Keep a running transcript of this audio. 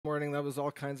morning. That was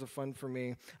all kinds of fun for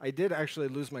me. I did actually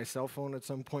lose my cell phone at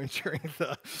some point during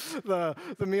the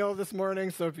meal this morning.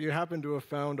 So if you happen to have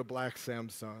found a black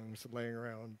Samsung laying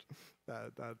around,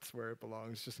 that's where it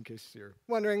belongs, just in case you're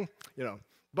wondering,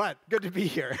 But good to be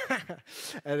here.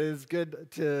 It is good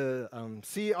to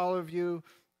see all of you.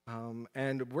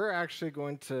 And we're actually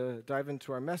going to dive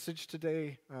into our message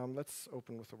today. Let's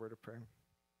open with a word of prayer.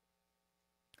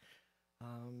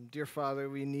 Dear Father,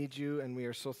 we need you, and we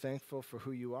are so thankful for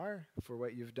who you are, for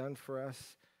what you've done for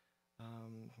us.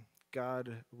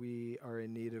 God, we are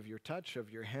in need of your touch,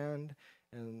 of your hand,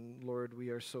 and Lord,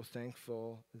 we are so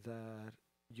thankful that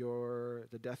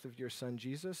the death of your Son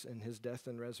Jesus and his death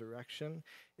and resurrection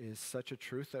is such a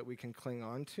truth that we can cling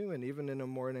on to, and even in a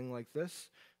morning like this,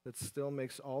 that still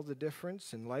makes all the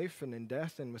difference in life and in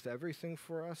death and with everything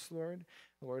for us, Lord.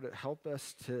 Lord, help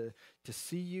us to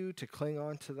see you, to cling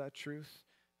on to that truth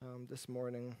this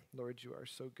morning. Lord, you are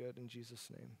so good. In Jesus'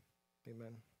 name,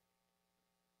 amen.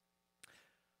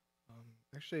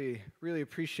 Actually, really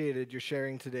appreciated your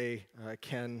sharing today,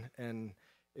 Ken, and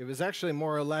it was actually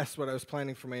more or less what I was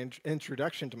planning for my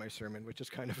introduction to my sermon, which is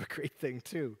kind of a great thing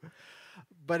too.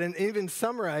 But in even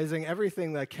summarizing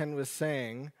everything that Ken was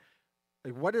saying,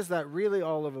 what is that really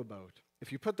all about?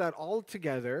 If you put that all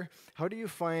together, how do you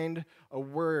find a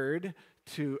word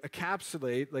to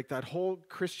encapsulate that whole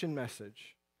Christian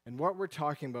message and what we're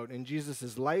talking about in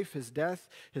Jesus' life, his death,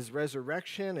 his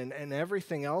resurrection, and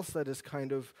everything else that is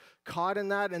kind of caught in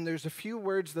that? And there's a few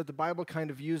words that the Bible kind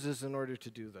of uses in order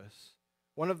to do this.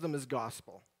 One of them is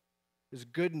gospel, is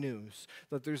good news,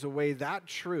 that there's a way that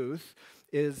truth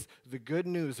is the good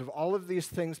news of all of these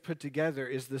things put together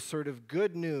is this sort of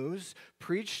good news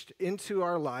preached into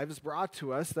our lives, brought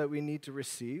to us that we need to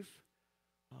receive.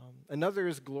 Another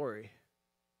is glory,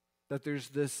 that there's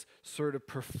this sort of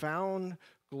profound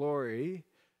glory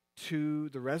to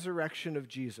the resurrection of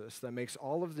Jesus that makes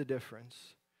all of the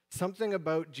difference. Something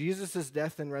about Jesus'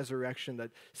 death and resurrection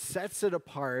that sets it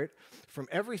apart from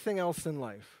everything else in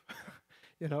life.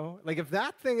 If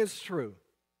that thing is true,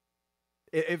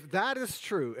 if that is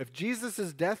true, if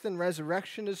Jesus' death and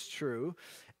resurrection is true,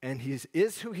 and he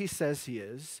is who he says he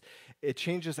is, it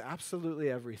changes absolutely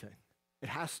everything. It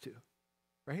has to,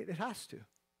 right? It has to.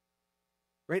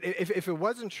 Right? If it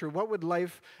wasn't true, what would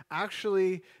life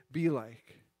actually be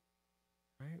like?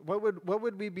 Right? What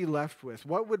would we be left with?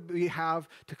 What would we have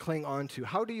to cling on to?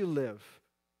 How do you live?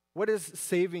 What is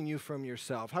saving you from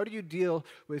yourself? How do you deal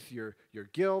with your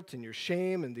guilt and your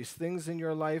shame and these things in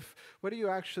your life? What do you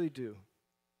actually do?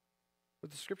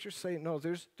 But the scriptures say, no,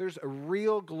 there's a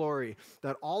real glory,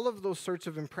 that all of those sorts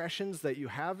of impressions that you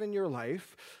have in your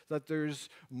life, that there's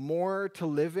more to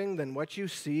living than what you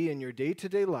see in your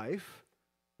day-to-day life.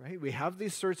 Right? We have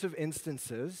these sorts of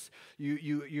instances.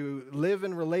 You live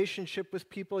in relationship with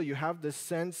people. You have this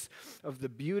sense of the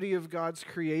beauty of God's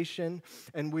creation.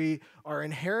 And we are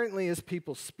inherently, as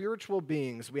people, spiritual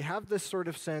beings. We have this sort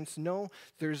of sense, no,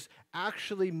 there's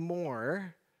actually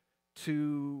more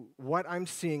to what I'm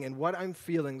seeing and what I'm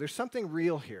feeling. There's something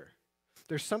real here.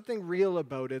 There's something real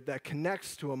about it that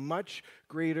connects to a much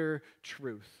greater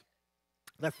truth.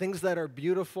 That things that are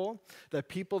beautiful, that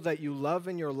people that you love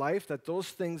in your life, that those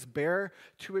things bear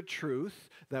to a truth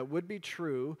that would be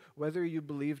true whether you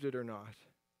believed it or not.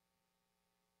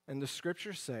 And the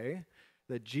scriptures say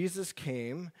that Jesus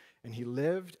came and he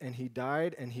lived and he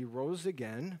died and he rose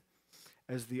again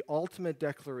as the ultimate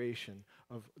declaration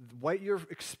of what you're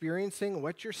experiencing,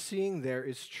 what you're seeing there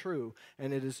is true,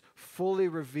 and it is fully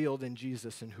revealed in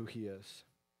Jesus and who he is.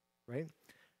 Right?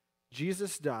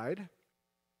 Jesus died.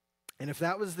 And if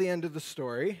that was the end of the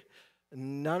story,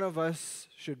 none of us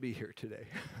should be here today,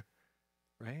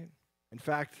 right? In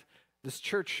fact, this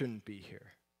church shouldn't be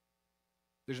here.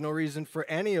 There's no reason for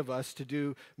any of us to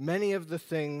do many of the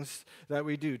things that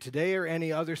we do today or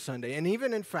any other Sunday. And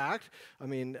even, in fact,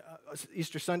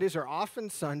 Easter Sundays are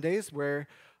often Sundays where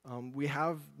we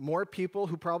have more people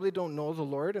who probably don't know the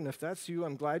Lord, and if that's you,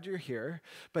 I'm glad you're here.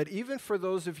 But even for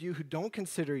those of you who don't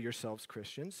consider yourselves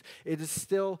Christians, it is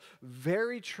still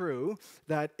very true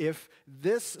that if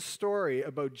this story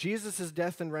about Jesus'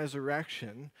 death and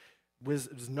resurrection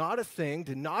was not a thing,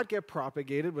 did not get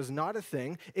propagated, was not a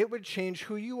thing, it would change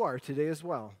who you are today as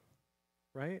well,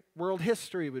 right? World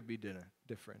history would be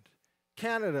different.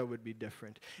 Canada would be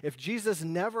different. If Jesus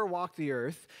never walked the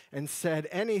earth and said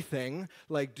anything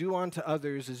like, do unto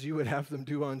others as you would have them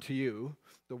do unto you,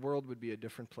 the world would be a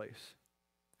different place,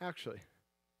 actually.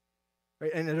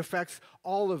 Right? And it affects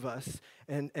all of us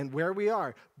and where we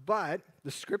are. But the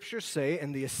scriptures say,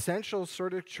 and the essential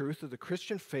sort of truth of the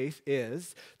Christian faith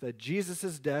is that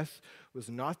Jesus' death was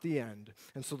not the end.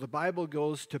 And so the Bible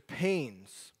goes to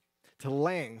pains to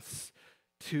lengths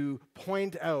to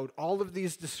point out all of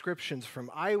these descriptions from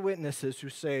eyewitnesses who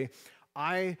say,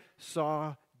 I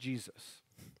saw Jesus.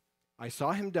 I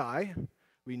saw him die.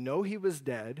 We know he was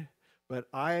dead, but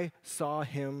I saw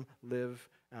him live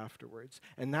afterwards.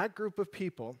 And that group of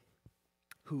people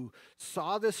who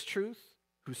saw this truth,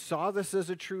 who saw this as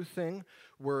a true thing,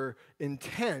 were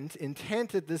intent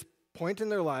at this point in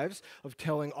their lives of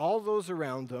telling all those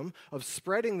around them, of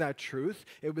spreading that truth.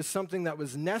 It was something that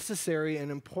was necessary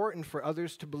and important for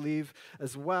others to believe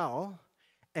as well.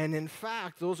 And in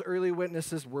fact, those early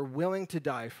witnesses were willing to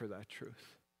die for that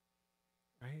truth.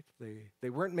 Right? They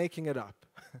weren't making it up.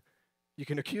 You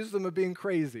can accuse them of being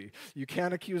crazy. You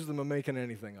can't accuse them of making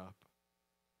anything up.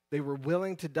 They were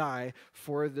willing to die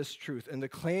for this truth. And the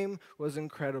claim was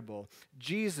incredible.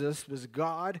 Jesus was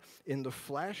God in the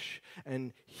flesh,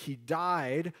 and he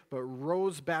died but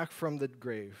rose back from the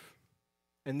grave.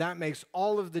 And that makes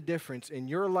all of the difference in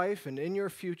your life and in your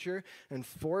future, and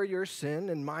for your sin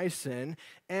and my sin,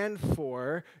 and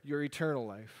for your eternal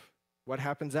life. What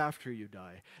happens after you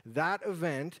die? That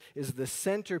event is the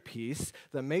centerpiece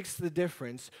that makes the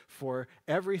difference for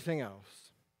everything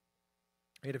else.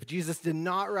 Right? If Jesus did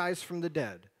not rise from the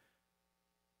dead,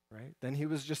 right, then he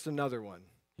was just another one.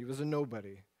 He was a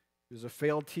nobody. He was a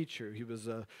failed teacher. He was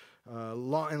in a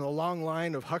long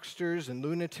line of hucksters and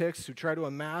lunatics who try to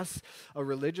amass a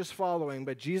religious following.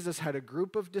 But Jesus had a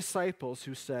group of disciples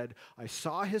who said, I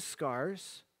saw his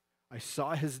scars, I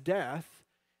saw his death,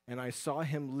 and I saw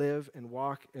him live and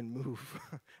walk and move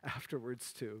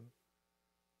afterwards too.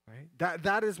 Right?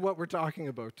 That is what we're talking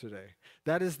about today.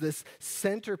 That is this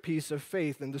centerpiece of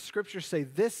faith. And the scriptures say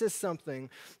this is something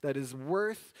that is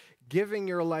worth giving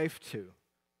your life to,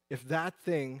 if that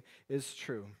thing is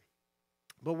true.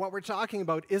 But what we're talking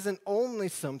about isn't only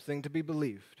something to be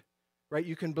believed. Right?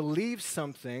 You can believe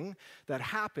something that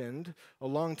happened a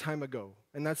long time ago.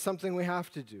 And that's something we have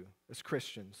to do as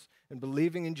Christians. And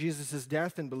believing in Jesus'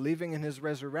 death and believing in his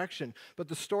resurrection. But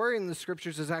the story in the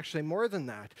scriptures is actually more than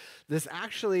that. This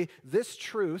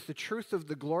truth, the truth of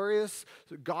the glorious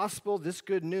gospel, this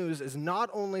good news, is not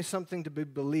only something to be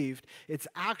believed, it's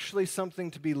actually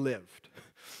something to be lived.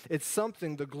 It's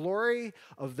something, the glory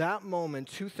of that moment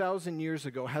 2,000 years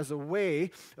ago has a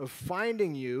way of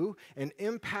finding you and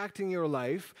impacting your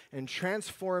life and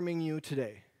transforming you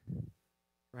today.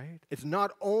 Right? It's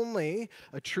not only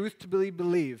a truth to be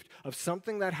believed of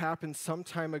something that happened some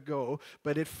time ago,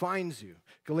 but it finds you.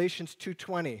 Galatians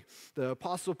 2:20, the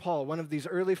Apostle Paul, one of these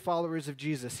early followers of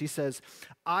Jesus, he says,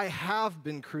 I have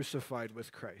been crucified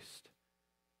with Christ.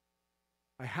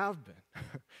 I have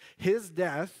been. His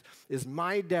death is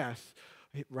my death.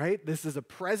 Right? This is a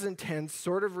present tense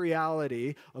sort of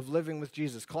reality of living with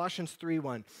Jesus. Colossians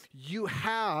 3:1, you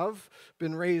have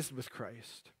been raised with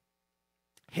Christ.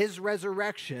 His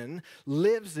resurrection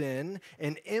lives in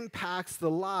and impacts the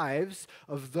lives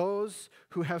of those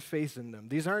who have faith in them.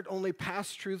 These aren't only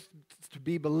past truths to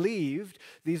be believed,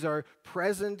 these are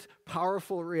present,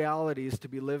 powerful realities to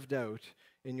be lived out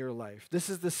in your life. This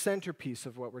is the centerpiece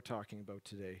of what we're talking about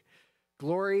today.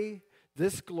 Glory,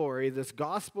 this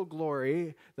gospel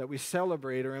glory that we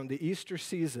celebrate around the Easter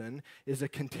season is a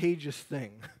contagious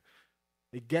thing.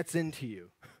 It gets into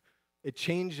you. It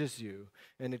changes you,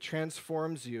 and it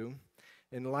transforms you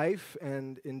in life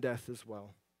and in death as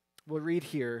well. We'll read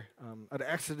here out of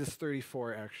Exodus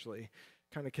 34, actually,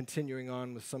 kind of continuing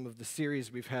on with some of the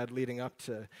series we've had leading up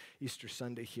to Easter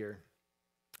Sunday here.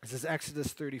 This is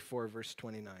Exodus 34, verse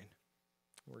 29.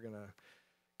 We're going to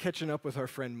catching up with our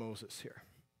friend Moses here.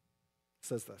 It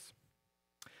says this.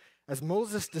 As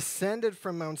Moses descended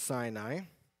from Mount Sinai,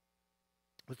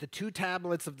 with the 2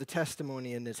 tablets of the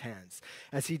testimony in his hands.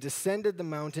 As he descended the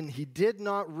mountain, he did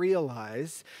not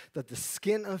realize that the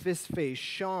skin of his face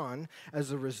shone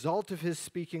as a result of his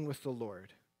speaking with the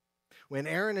Lord. When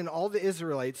Aaron and all the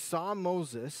Israelites saw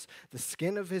Moses, the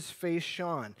skin of his face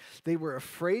shone. They were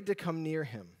afraid to come near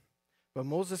him. But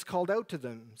Moses called out to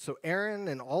them. So Aaron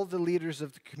and all the leaders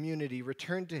of the community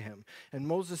returned to him, and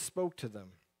Moses spoke to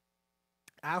them.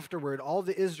 Afterward, all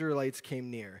the Israelites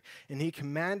came near, and he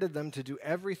commanded them to do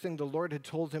everything the Lord had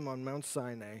told him on Mount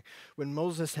Sinai. When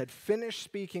Moses had finished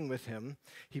speaking with him,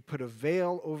 he put a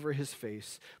veil over his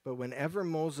face. But whenever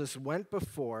Moses went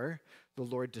before the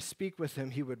Lord to speak with him,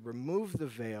 he would remove the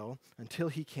veil until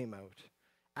he came out.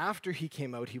 After he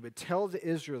came out, he would tell the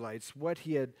Israelites what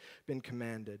he had been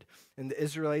commanded, and the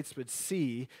Israelites would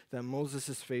see that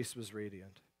Moses' face was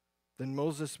radiant. Then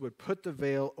Moses would put the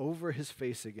veil over his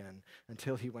face again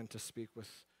until he went to speak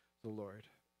with the Lord.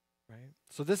 right?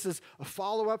 So this is a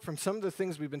follow-up from some of the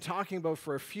things we've been talking about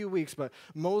for a few weeks, but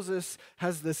Moses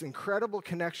has this incredible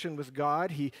connection with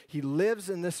God. He lives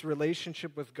in this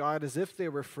relationship with God as if they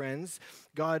were friends.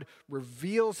 God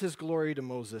reveals his glory to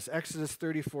Moses. Exodus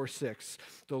 34:6.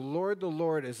 The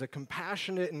Lord is a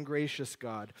compassionate and gracious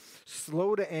God,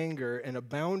 slow to anger and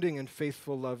abounding in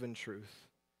faithful love and truth.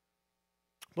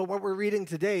 But what we're reading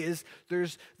today is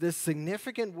there's this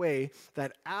significant way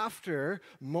that after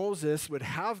Moses would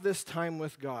have this time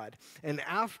with God, and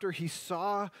after he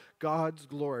saw God's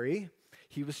glory,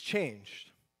 he was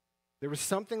changed. There was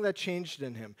something that changed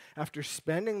in him. After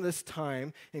spending this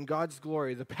time in God's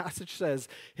glory, the passage says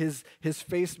his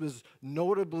face was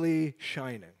notably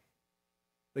shining.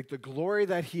 Like the glory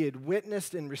that he had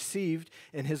witnessed and received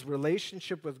in his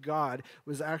relationship with God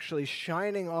was actually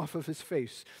shining off of his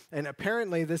face. And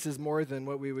apparently this is more than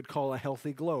what we would call a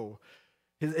healthy glow.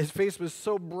 His face was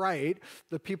so bright,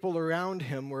 the people around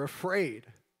him were afraid.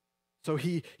 So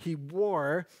he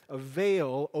wore a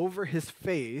veil over his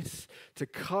face to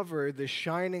cover the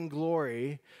shining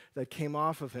glory that came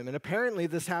off of him. And apparently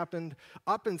this happened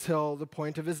up until the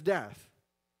point of his death.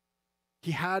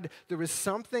 There was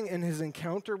something in his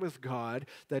encounter with God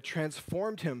that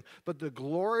transformed him, but the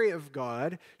glory of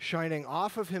God shining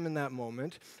off of him in that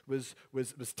moment was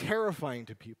terrifying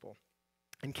to people,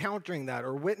 encountering that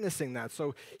or witnessing that.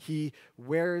 So he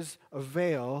wears a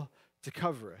veil to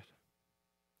cover it,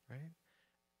 right?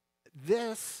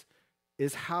 This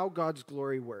is how God's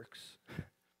glory works.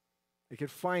 Like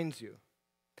it finds you.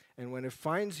 And when it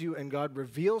finds you and God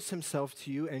reveals himself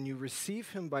to you and you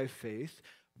receive him by faith,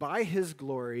 by his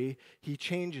glory, he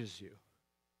changes you,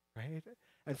 right?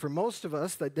 And for most of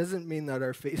us, that doesn't mean that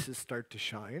our faces start to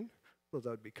shine. Well, that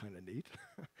would be kind of neat.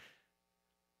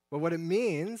 But what it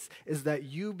means is that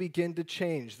you begin to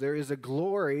change. There is a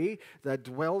glory that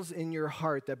dwells in your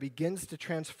heart that begins to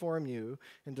transform you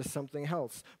into something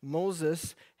else.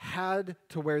 Moses had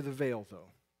to wear the veil, though.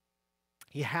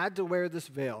 He had to wear this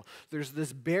veil. There's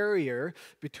this barrier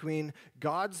between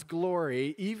God's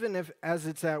glory, even as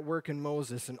it's at work in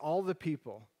Moses and all the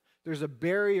people. There's a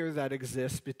barrier that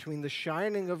exists between the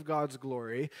shining of God's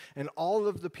glory and all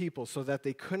of the people so that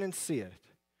they couldn't see it.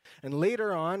 And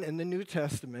later on in the New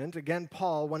Testament, again,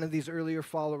 Paul, one of these earlier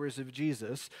followers of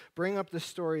Jesus, bring up this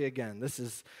story again. This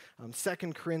is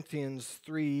 2 Corinthians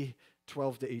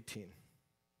 3:12-18.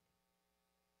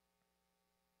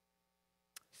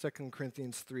 2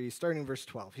 Corinthians 3, starting verse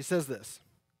 12. He says this,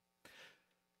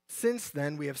 "Since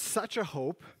then we have such a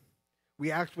hope,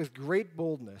 we act with great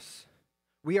boldness.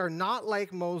 We are not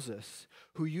like Moses,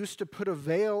 who used to put a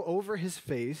veil over his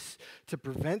face to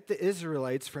prevent the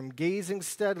Israelites from gazing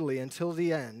steadily until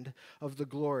the end of the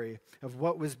glory of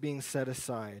what was being set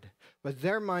aside. But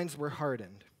their minds were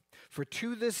hardened. For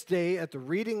to this day, at the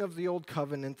reading of the Old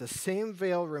Covenant, the same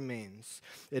veil remains.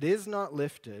 It is not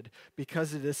lifted,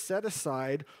 because it is set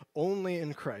aside only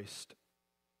in Christ.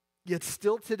 Yet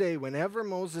still today, whenever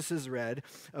Moses is read,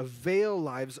 a veil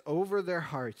lies over their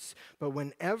hearts. But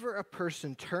whenever a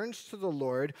person turns to the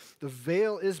Lord, the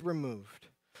veil is removed.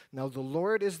 Now the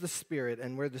Lord is the Spirit,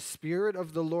 and where the Spirit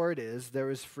of the Lord is, there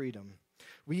is freedom.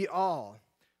 We all,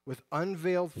 with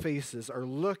unveiled faces, are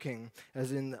looking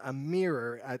as in a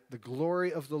mirror at the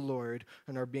glory of the Lord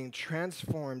and are being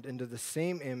transformed into the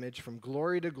same image from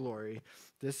glory to glory.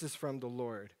 This is from the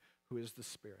Lord, who is the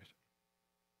Spirit."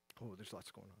 Oh, there's lots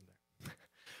going on there.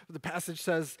 The passage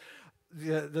says,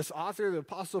 this author, the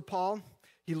Apostle Paul,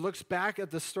 he looks back at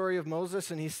the story of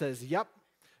Moses and he says, yep,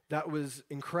 that was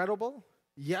incredible.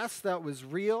 Yes, that was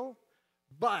real,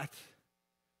 but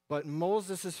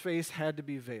Moses' face had to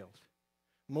be veiled.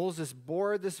 Moses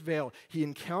bore this veil. He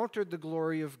encountered the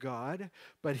glory of God,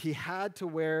 but he had to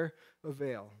wear a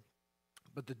veil.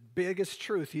 But the biggest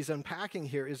truth he's unpacking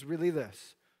here is really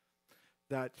this,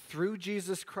 that through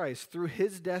Jesus Christ, through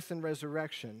his death and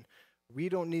resurrection, we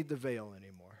don't need the veil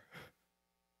anymore.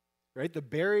 Right? The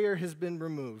barrier has been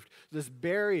removed. This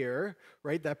barrier,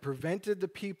 right, that prevented the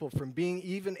people from being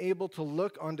even able to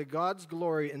look onto God's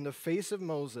glory in the face of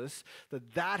Moses,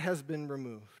 that has been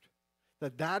removed.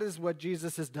 That is what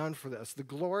Jesus has done for us. The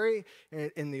glory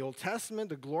in the Old Testament,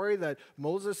 the glory that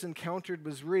Moses encountered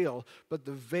was real, but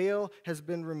the veil has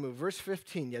been removed. Verse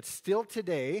 15, "Yet still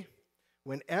today,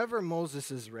 whenever Moses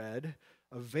is read,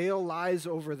 a veil lies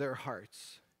over their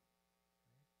hearts."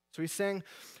 So he's saying,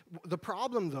 the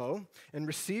problem, though, in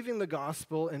receiving the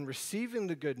gospel and receiving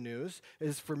the good news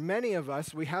is for many of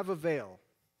us, we have a veil.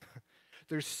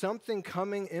 There's something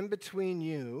coming in between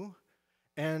you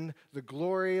and the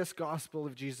glorious gospel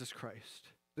of Jesus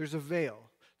Christ. There's a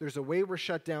veil. There's a way we're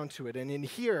shut down to it. And in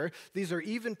here, these are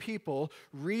even people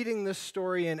reading this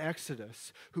story in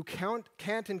Exodus who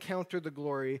can't encounter the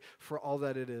glory for all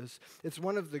that it is. It's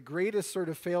one of the greatest sort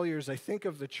of failures, I think,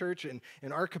 of the church and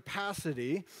our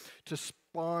capacity to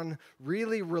spawn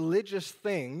really religious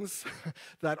things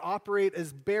that operate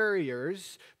as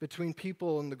barriers between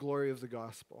people and the glory of the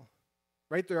gospel.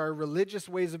 Right? There are religious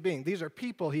ways of being. These are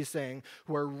people, he's saying,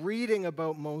 who are reading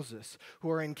about Moses, who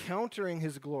are encountering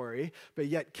his glory, but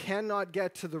yet cannot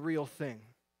get to the real thing.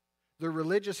 The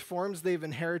religious forms they've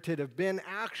inherited have been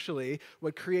actually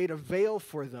what create a veil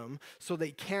for them so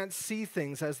they can't see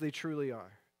things as they truly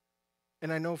are.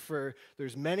 And I know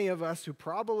there's many of us who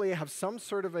probably have some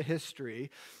sort of a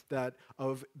history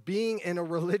of being in a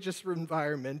religious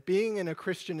environment, being in a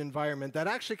Christian environment that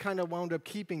actually kind of wound up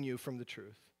keeping you from the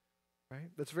truth. Right?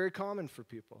 That's very common for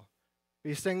people.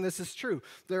 He's saying this is true.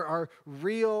 There are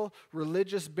real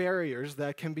religious barriers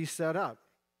that can be set up.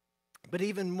 But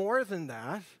even more than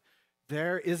that,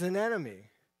 there is an enemy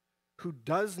who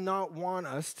does not want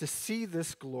us to see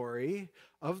this glory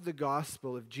of the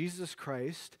gospel of Jesus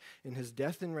Christ in his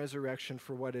death and resurrection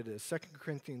for what it is. 2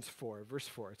 Corinthians 4, verse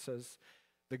 4, it says,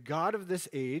 "The God of this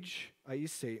age, i.e.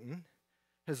 Satan,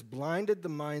 has blinded the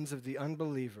minds of the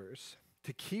unbelievers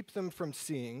to keep them from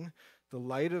seeing the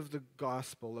light of the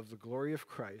gospel of the glory of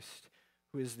Christ,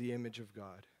 who is the image of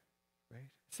God." Right?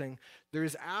 Saying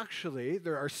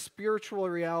there are spiritual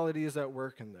realities at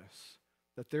work in this.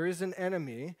 That there is an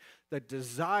enemy that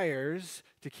desires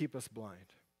to keep us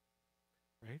blind.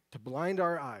 Right? To blind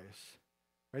our eyes.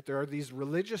 Right? There are these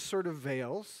religious sort of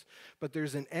veils, but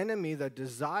there's an enemy that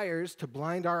desires to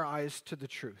blind our eyes to the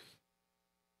truth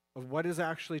of what is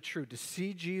actually true, to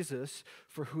see Jesus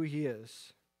for who he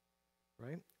is.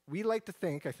 Right? We like to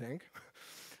think, I think,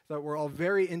 that we're all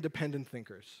very independent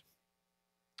thinkers.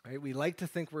 Right? We like to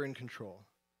think we're in control.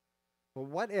 But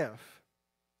what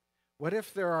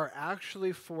if there are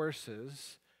actually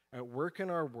forces at work in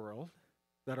our world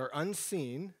that are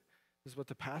unseen, is what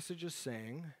the passage is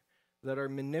saying, that are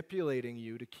manipulating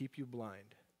you to keep you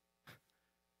blind?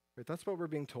 Right? That's what we're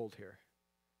being told here.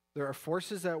 There are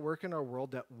forces at work in our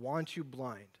world that want you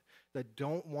blind, that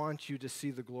don't want you to see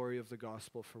the glory of the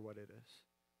gospel for what it is.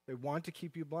 They want to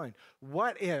keep you blind.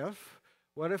 What if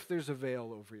there's a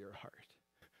veil over your heart?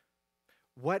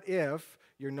 What if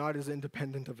you're not as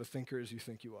independent of a thinker as you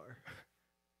think you are?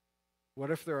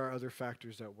 What if there are other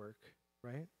factors at work,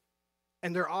 right?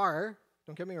 And there are,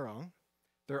 don't get me wrong,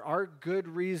 there are good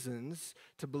reasons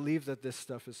to believe that this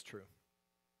stuff is true,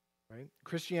 right?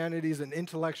 Christianity is an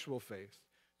intellectual faith.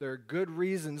 There are good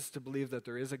reasons to believe that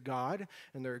there is a God,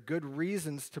 and there are good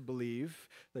reasons to believe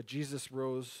that Jesus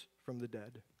rose from the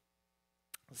dead.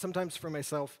 Sometimes for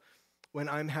myself, when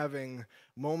I'm having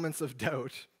moments of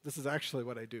doubt, this is actually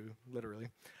what I do, literally.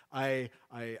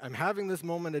 I'm having this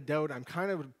moment of doubt, I'm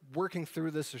kind of working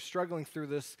through this or struggling through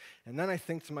this, and then I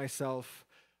think to myself,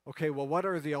 okay, well, what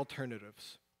are the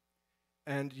alternatives?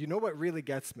 And you know what really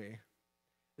gets me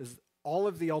is all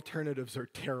of the alternatives are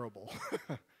terrible.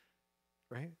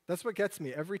 Right? That's what gets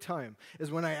me every time,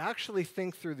 is when I actually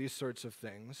think through these sorts of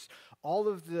things, all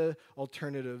of the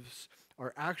alternatives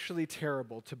are actually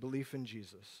terrible to belief in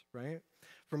Jesus, right?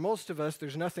 For most of us,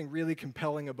 there's nothing really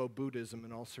compelling about Buddhism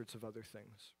and all sorts of other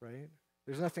things, right?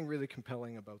 There's nothing really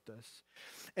compelling about this.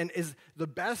 And is the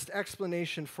best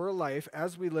explanation for life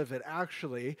as we live it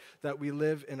actually that we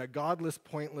live in a godless,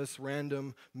 pointless,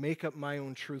 random, make up my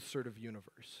own truth sort of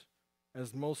universe,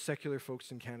 as most secular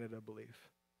folks in Canada believe?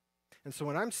 And so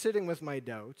when I'm sitting with my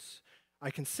doubts,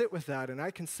 I can sit with that and I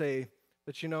can say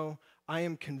that, I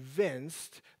am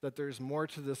convinced that there's more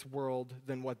to this world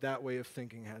than what that way of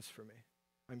thinking has for me.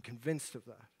 I'm convinced of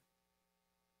that,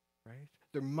 right?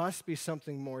 There must be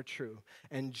something more true.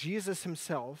 And Jesus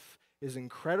himself is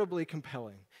incredibly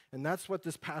compelling. And that's what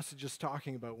this passage is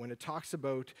talking about when it talks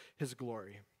about his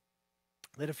glory.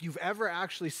 That if you've ever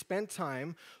actually spent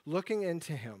time looking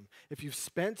into him, if you've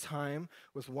spent time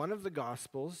with one of the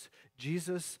Gospels,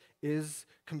 Jesus is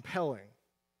compelling,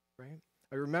 right?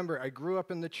 I remember I grew up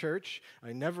in the church.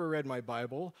 I never read my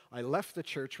Bible. I left the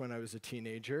church when I was a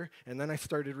teenager, and then I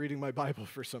started reading my Bible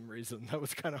for some reason. That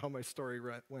was kind of how my story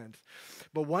went.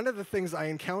 But one of the things I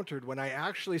encountered when I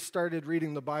actually started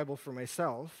reading the Bible for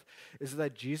myself is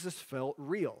that Jesus felt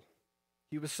real.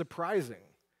 He was surprising.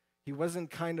 He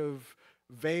wasn't kind of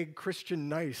vague Christian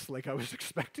nice like I was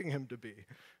expecting him to be,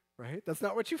 right? That's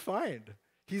not what you find.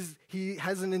 He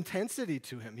has an intensity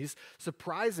to him. He's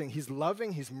surprising. He's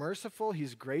loving. He's merciful.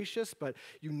 He's gracious, but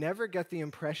you never get the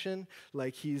impression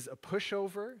like he's a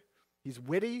pushover. He's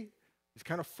witty. He's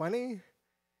kind of funny.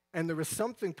 And there was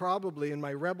something probably in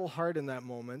my rebel heart in that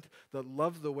moment that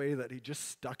loved the way that he just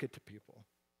stuck it to people.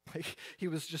 Like, he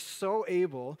was just so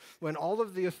able, when all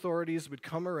of the authorities would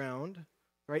come around,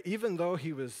 right, even though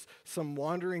he was some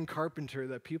wandering carpenter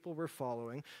that people were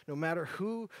following, no matter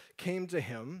who came to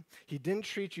him, he didn't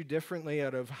treat you differently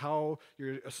out of how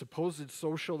your supposed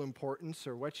social importance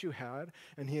or what you had,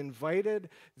 and he invited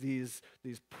these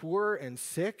poor and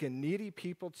sick and needy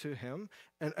people to him,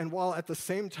 and while at the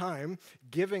same time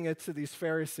giving it to these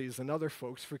Pharisees and other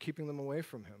folks for keeping them away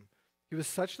from him. He was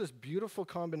such this beautiful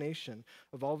combination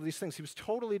of all of these things. He was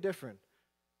totally different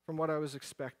from what I was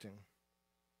expecting.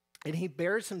 And he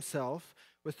bears himself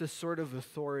with this sort of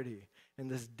authority and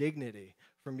this dignity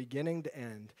from beginning to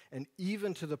end, and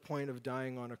even to the point of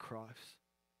dying on a cross.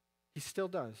 He still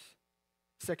does.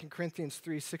 2 Corinthians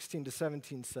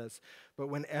 3:16-17 says, "But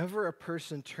whenever a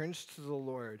person turns to the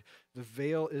Lord, the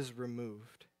veil is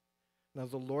removed. Now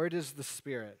the Lord is the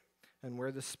Spirit, and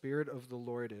where the Spirit of the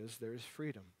Lord is, there is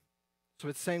freedom." So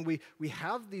it's saying we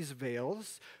have these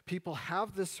veils, people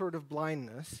have this sort of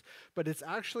blindness, but it's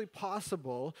actually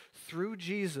possible through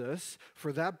Jesus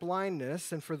for that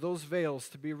blindness and for those veils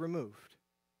to be removed.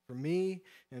 For me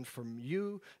and from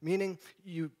you, meaning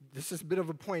this is a bit of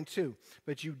a point too,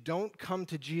 but you don't come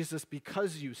to Jesus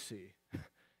because you see.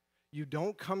 You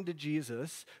don't come to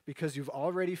Jesus because you've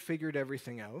already figured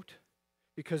everything out,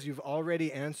 because you've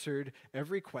already answered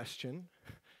every question.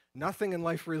 Nothing in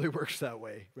life really works that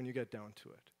way when you get down to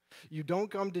it. You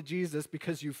don't come to Jesus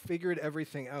because you've figured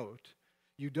everything out.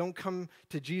 You don't come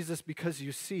to Jesus because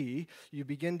you see. You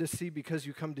begin to see because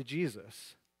you come to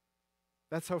Jesus.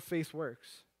 That's how faith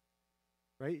works,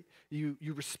 right? You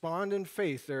respond in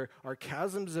faith. There are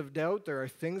chasms of doubt. There are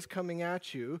things coming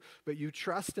at you, but you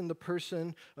trust in the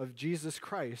person of Jesus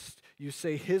Christ. You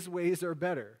say his ways are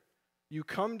better. You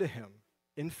come to him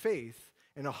in faith,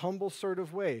 in a humble sort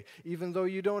of way, even though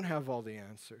you don't have all the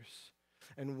answers.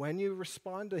 And when you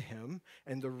respond to him,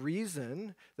 and the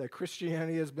reason that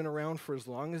Christianity has been around for as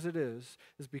long as it is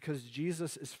because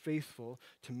Jesus is faithful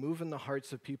to move in the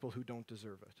hearts of people who don't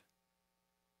deserve it.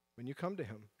 When you come to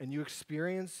him and you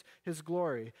experience his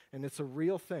glory, and it's a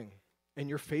real thing, and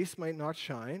your face might not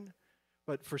shine,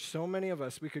 but for so many of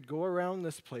us, we could go around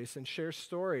this place and share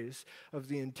stories of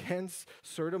the intense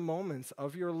sort of moments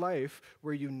of your life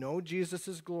where you know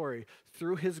Jesus' glory.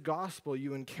 Through his gospel,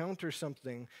 you encounter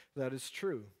something that is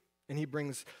true. And he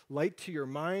brings light to your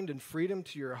mind and freedom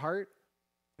to your heart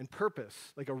and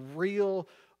purpose, like a real,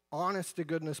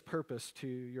 honest-to-goodness purpose to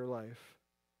your life.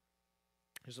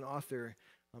 There's an author,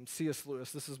 C.S.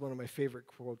 Lewis. This is one of my favorite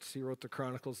quotes. He wrote the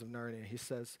Chronicles of Narnia. He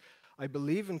says, "I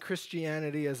believe in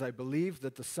Christianity as I believe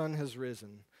that the sun has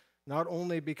risen, not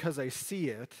only because I see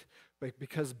it, but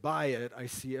because by it I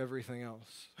see everything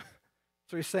else."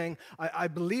 So he's saying, I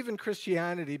believe in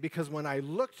Christianity because when I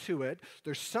look to it,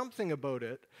 there's something about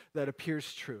it that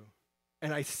appears true.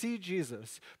 And I see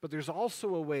Jesus, but there's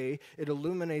also a way it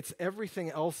illuminates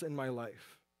everything else in my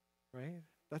life, right?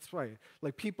 That's why,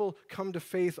 like, people come to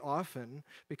faith often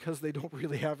because they don't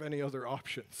really have any other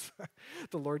options.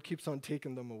 The Lord keeps on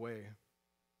taking them away,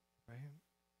 right?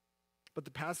 But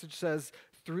the passage says,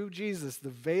 through Jesus, the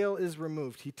veil is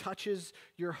removed. He touches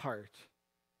your heart.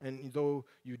 And though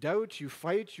you doubt, you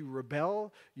fight, you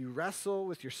rebel, you wrestle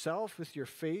with yourself, with your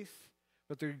faith,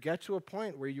 but there get to a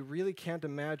point where you really can't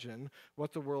imagine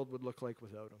what the world would look like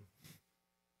without him.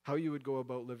 How you would go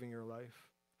about living your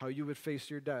life. How you would face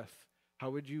your death.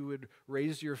 How you would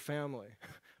raise your family?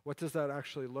 What does that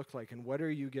actually look like? And what are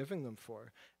you giving them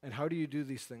for? And how do you do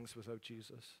these things without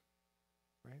Jesus?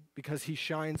 Right? Because he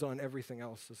shines on everything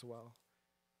else as well.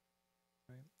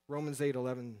 Right? Romans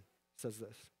 8:11 says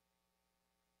this.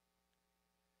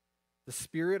 The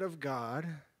Spirit of God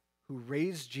who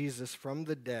raised Jesus from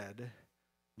the dead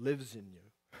lives in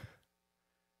you.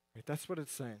 Right? That's what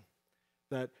it's saying.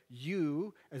 That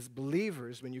you, as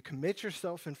believers, when you commit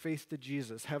yourself in faith to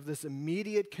Jesus, have this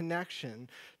immediate connection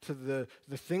to the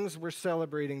things we're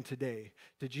celebrating today,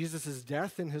 to Jesus'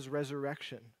 death and his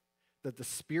resurrection. That the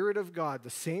Spirit of God, the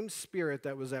same Spirit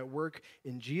that was at work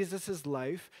in Jesus'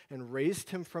 life and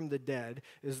raised him from the dead,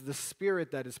 is the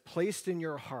Spirit that is placed in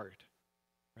your heart,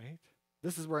 right?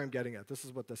 This is where I'm getting at. This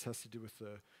is what this has to do with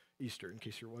Easter, in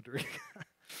case you're wondering.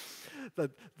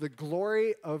 That the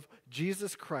glory of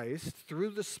Jesus Christ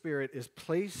through the Spirit is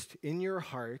placed in your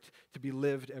heart to be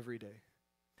lived every day.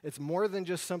 It's more than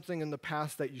just something in the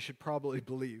past that you should probably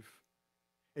believe.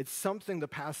 It's something, the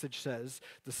passage says,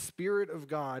 the Spirit of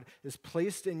God is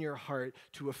placed in your heart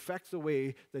to affect the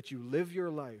way that you live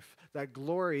your life. That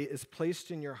glory is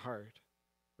placed in your heart,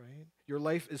 right? Your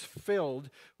life is filled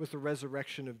with the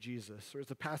resurrection of Jesus. Or as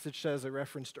the passage says I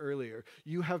referenced earlier,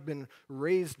 you have been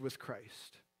raised with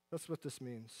Christ. That's what this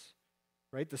means,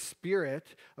 right? The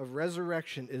spirit of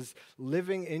resurrection is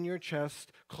living in your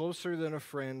chest, closer than a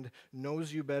friend,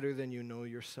 knows you better than you know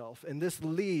yourself. And this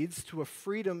leads to a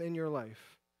freedom in your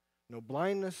life. No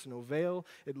blindness, no veil.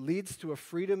 It leads to a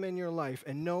freedom in your life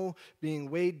and no being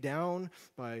weighed down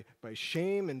by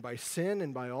shame and by sin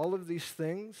and by all of these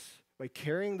things, by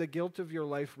carrying the guilt of your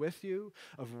life with you,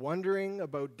 of wondering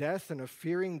about death and of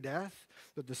fearing death,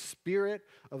 but the spirit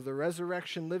of the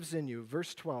resurrection lives in you.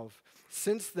 Verse 12,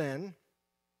 since then,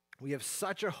 we have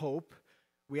such a hope,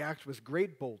 we act with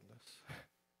great boldness,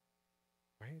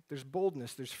 right? There's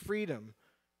boldness, there's freedom,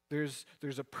 there's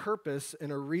a purpose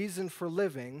and a reason for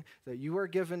living that you are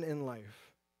given in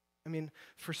life. I mean,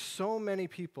 for so many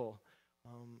people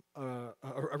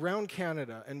around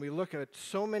Canada, and we look at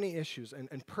so many issues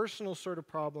and personal sort of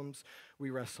problems we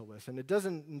wrestle with, and it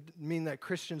doesn't mean that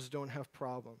Christians don't have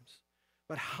problems.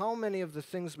 But how many of the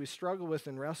things we struggle with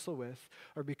and wrestle with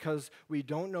are because we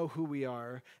don't know who we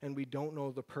are and we don't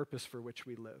know the purpose for which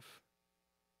we live,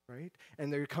 right?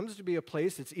 And there comes to be a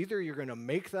place, it's either you're going to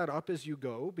make that up as you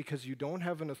go because you don't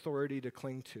have an authority to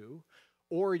cling to,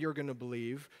 or you're going to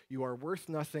believe you are worth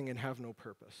nothing and have no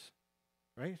purpose,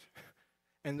 right?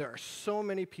 And there are so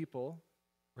many people,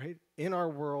 right, in our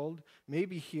world,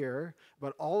 maybe here,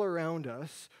 but all around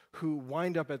us who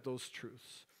wind up at those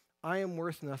truths. I am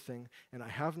worth nothing, and I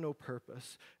have no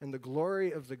purpose. And the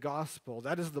glory of the gospel,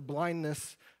 that is the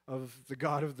blindness of the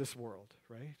God of this world,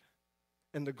 right?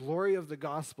 And the glory of the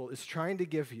gospel is trying to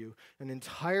give you an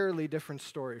entirely different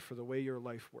story for the way your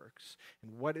life works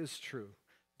and what is true.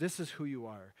 This is who you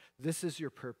are. This is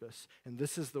your purpose, and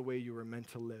this is the way you were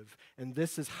meant to live. And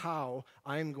this is how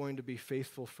I am going to be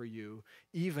faithful for you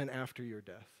even after your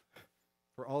death,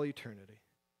 for all eternity.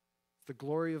 The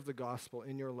glory of the gospel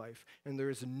in your life, and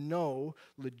there is no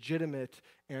legitimate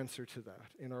answer to that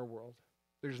in our world.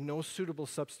 There's no suitable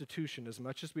substitution as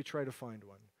much as we try to find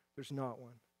one. There's not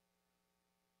one.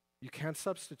 You can't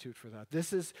substitute for that.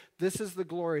 This is the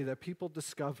glory that people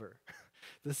discover.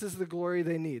 This is the glory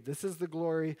they need. This is the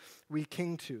glory we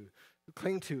cling to.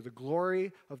 The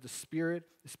glory of the Spirit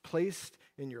is placed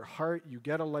in your heart. You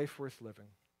get a life worth living.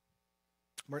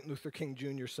 Martin Luther King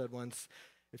Jr. said once,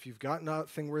 if you've got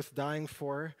nothing worth dying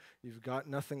for, you've got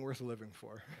nothing worth living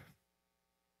for.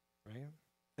 Right?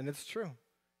 And it's true.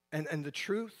 And the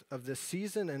truth of this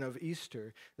season and of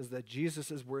Easter is that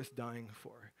Jesus is worth dying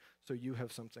for. So you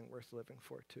have something worth living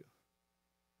for too.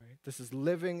 Right? This is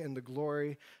living in the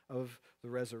glory of the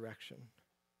resurrection.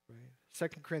 Right?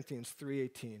 2 Corinthians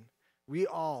 3:18. We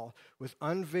all, with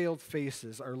unveiled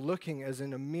faces, are looking as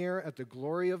in a mirror at the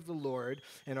glory of the Lord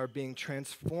and are being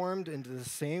transformed into the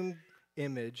same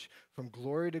image from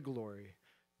glory to glory.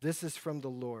 This is from the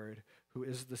Lord who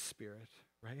is the Spirit,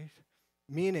 right?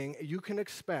 Meaning you can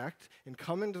expect in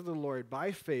coming to the Lord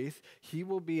by faith, he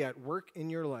will be at work in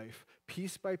your life,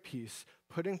 piece by piece,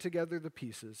 putting together the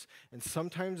pieces. And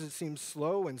sometimes it seems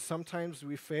slow, and sometimes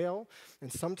we fail,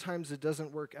 and sometimes it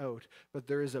doesn't work out. But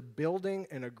there is a building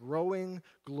and a growing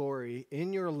glory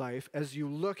in your life as you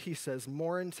look, he says,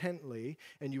 more intently,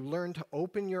 and you learn to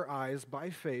open your eyes by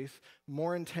faith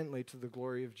more intently to the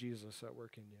glory of Jesus at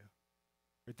work in you.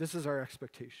 Right? This is our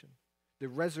expectation. The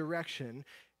resurrection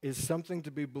is something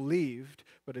to be believed,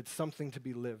 but it's something to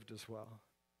be lived as well.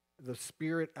 The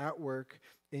Spirit at work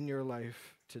in your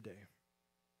life today.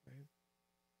 Right?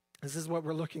 This is what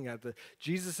we're looking at.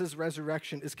 Jesus'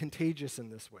 resurrection is contagious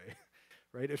in this way.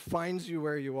 Right? It finds you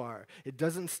where you are. It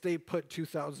doesn't stay put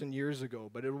 2,000 years ago,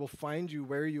 but it will find you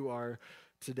where you are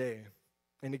today.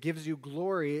 And it gives you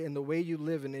glory in the way you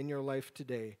live and in your life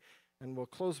today. And we'll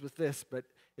close with this, but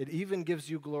it even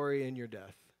gives you glory in your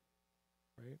death.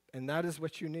 Right? And that is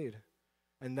what you need.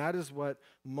 And that is what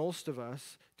most of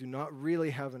us do not really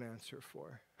have an answer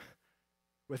for.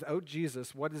 Without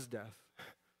Jesus, what is death?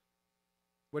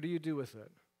 What do you do with it?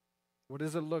 What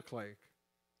does it look like?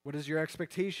 What is your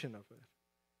expectation of it?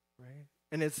 Right?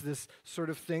 And it's this sort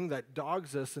of thing that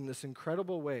dogs us in this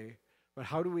incredible way. But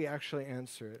how do we actually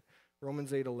answer it?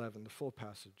 Romans 8:11, the full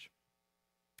passage.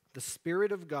 The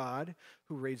Spirit of God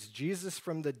who raised Jesus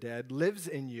from the dead lives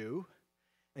in you.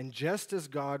 And just as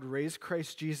God raised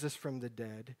Christ Jesus from the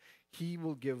dead, he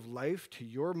will give life to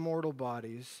your mortal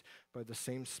bodies by the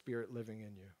same Spirit living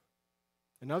in you.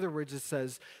 In other words, it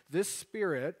says, this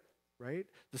Spirit, right,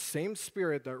 the same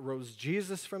Spirit that rose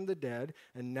Jesus from the dead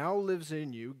and now lives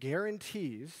in you,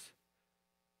 guarantees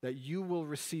that you will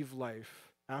receive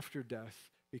life after death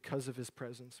because of his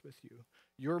presence with you.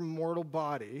 Your mortal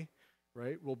body,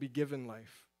 right, will be given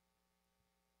life.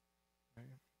 Right?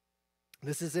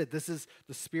 This is it.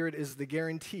 The Spirit is the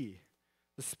guarantee.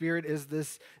 The Spirit is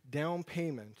this down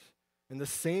payment. In the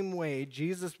same way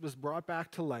Jesus was brought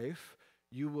back to life,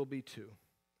 you will be too.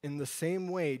 In the same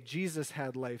way Jesus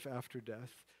had life after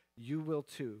death, you will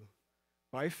too.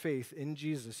 By faith in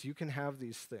Jesus, you can have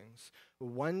these things.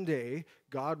 One day,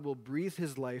 God will breathe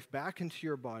his life back into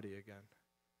your body again,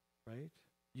 right?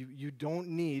 You don't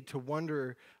need to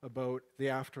wonder about the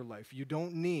afterlife. You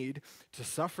don't need to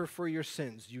suffer for your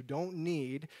sins. You don't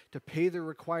need to pay the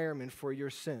requirement for your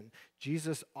sin.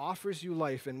 Jesus offers you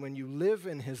life, and when you live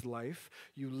in his life,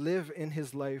 you live in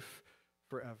his life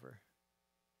forever.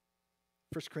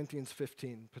 1 Corinthians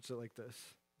 15 puts it like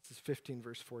this. This is 15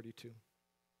 verse 42. It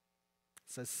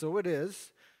says, "So it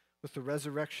is with the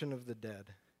resurrection of the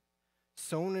dead.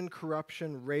 Sown in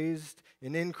corruption, raised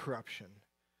in incorruption.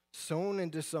 Sown in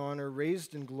dishonor,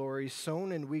 raised in glory.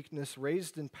 Sown in weakness,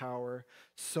 raised in power.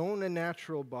 Sown a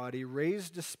natural body,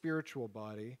 raised a spiritual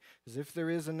body. As if there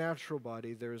is a natural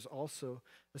body, there is also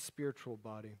a spiritual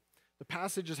body." The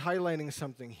passage is highlighting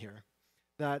something here,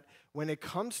 that when it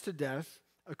comes to death,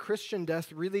 a Christian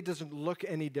death really doesn't look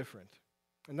any different.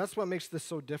 And that's what makes this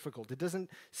so difficult. It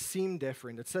doesn't seem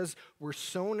different. It says we're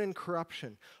sown in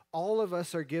corruption. All of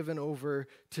us are given over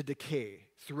to decay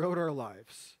throughout our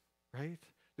lives, right?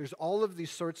 There's all of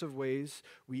these sorts of ways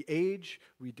we age,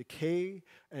 we decay,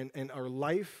 and our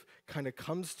life kind of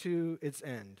comes to its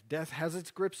end. Death has its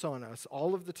grips on us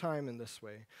all of the time in this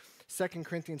way. 2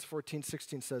 Corinthians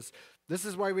 14:16 says, "This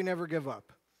is why we never give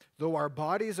up. Though our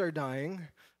bodies are dying,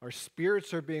 our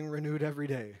spirits are being renewed every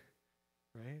day,"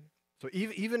 right? So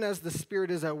even as the Spirit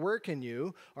is at work in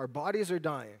you, our bodies are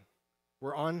dying.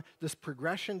 We're on this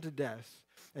progression to death,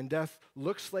 and death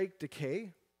looks like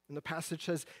decay. And the passage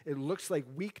says it looks like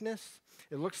weakness,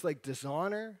 it looks like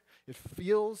dishonor, it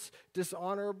feels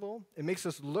dishonorable, it makes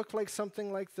us look like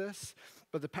something like this.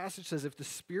 But the passage says if the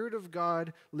Spirit of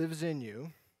God lives in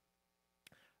you,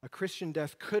 a Christian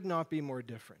death could not be more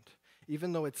different.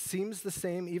 Even though it seems the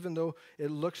same, even though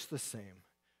it looks the same.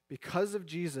 Because of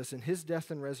Jesus and his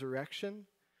death and resurrection,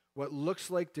 what looks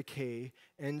like decay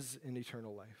ends in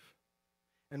eternal life.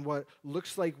 And what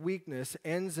looks like weakness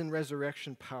ends in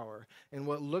resurrection power. And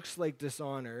what looks like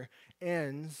dishonor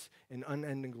ends in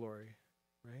unending glory,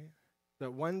 right?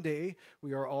 That one day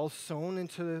we are all sown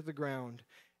into the ground.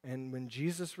 And when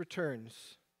Jesus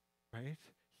returns, right,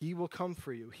 he will come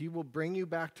for you. He will bring you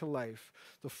back to life,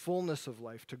 the fullness of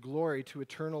life, to glory, to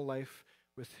eternal life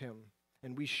with him.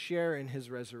 And we share in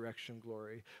his resurrection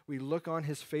glory. We look on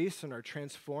his face and are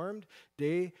transformed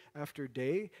day after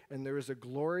day, and there is a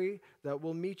glory that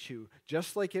will meet you,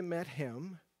 just like it met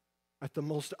him at the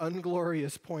most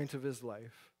unglorious point of his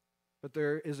life. But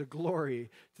there is a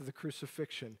glory to the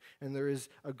crucifixion, and there is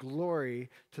a glory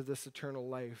to this eternal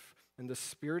life. And the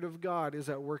Spirit of God is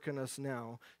at work in us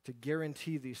now to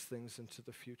guarantee these things into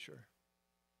the future.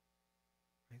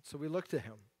 Right? So we look to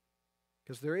him,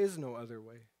 because there is no other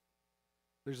way.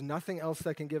 There's nothing else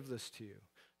that can give this to you.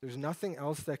 There's nothing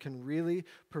else that can really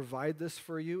provide this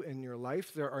for you in your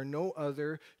life. There are no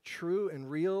other true and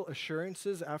real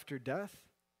assurances after death.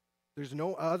 There's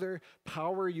no other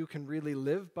power you can really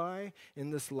live by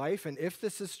in this life. And if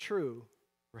this is true,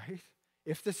 right?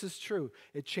 If this is true,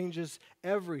 it changes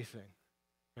everything,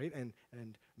 right?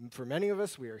 And for many of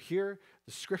us, we are here.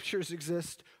 The scriptures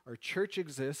exist. Our church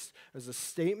exists as a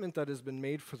statement that has been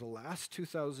made for the last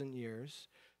 2,000 years.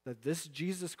 That this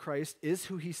Jesus Christ is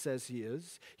who he says he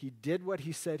is. He did what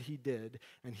he said he did,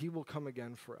 and he will come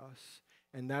again for us.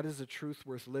 And that is a truth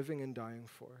worth living and dying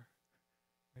for.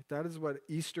 Right? That is what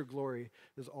Easter glory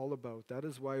is all about. That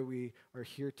is why we are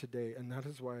here today, and that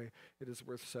is why it is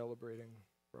worth celebrating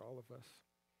for all of us.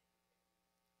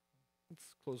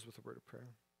 Let's close with a word of prayer.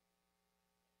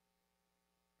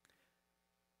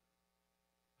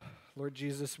 Lord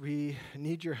Jesus, we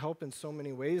need your help in so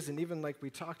many ways. And even like we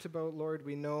talked about, Lord,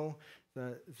 we know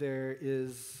that there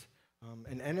is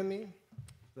an enemy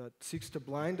that seeks to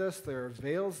blind us. There are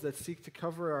veils that seek to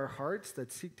cover our hearts,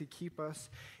 that seek to keep us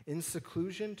in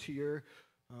seclusion to your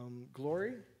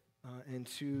glory and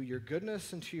to your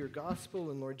goodness and to your gospel.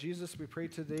 And Lord Jesus, we pray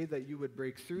today that you would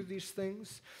break through these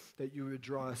things, that you would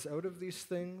draw us out of these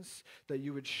things, that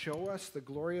you would show us the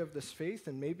glory of this faith.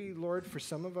 And maybe, Lord, for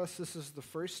some of us, this is the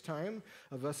first time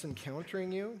of us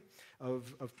encountering you,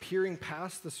 of peering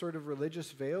past the sort of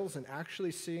religious veils and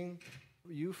actually seeing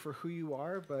you for who you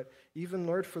are. But even,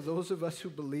 Lord, for those of us who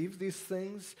believe these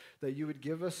things, that you would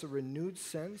give us a renewed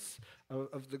sense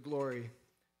of the glory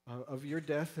of your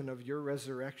death and of your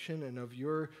resurrection and of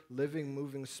your living,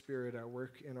 moving Spirit at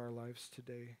work in our lives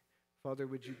today. Father,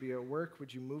 would you be at work?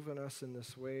 Would you move in us in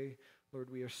this way? Lord,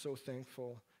 we are so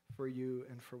thankful for you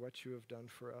and for what you have done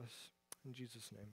for us. In Jesus' name.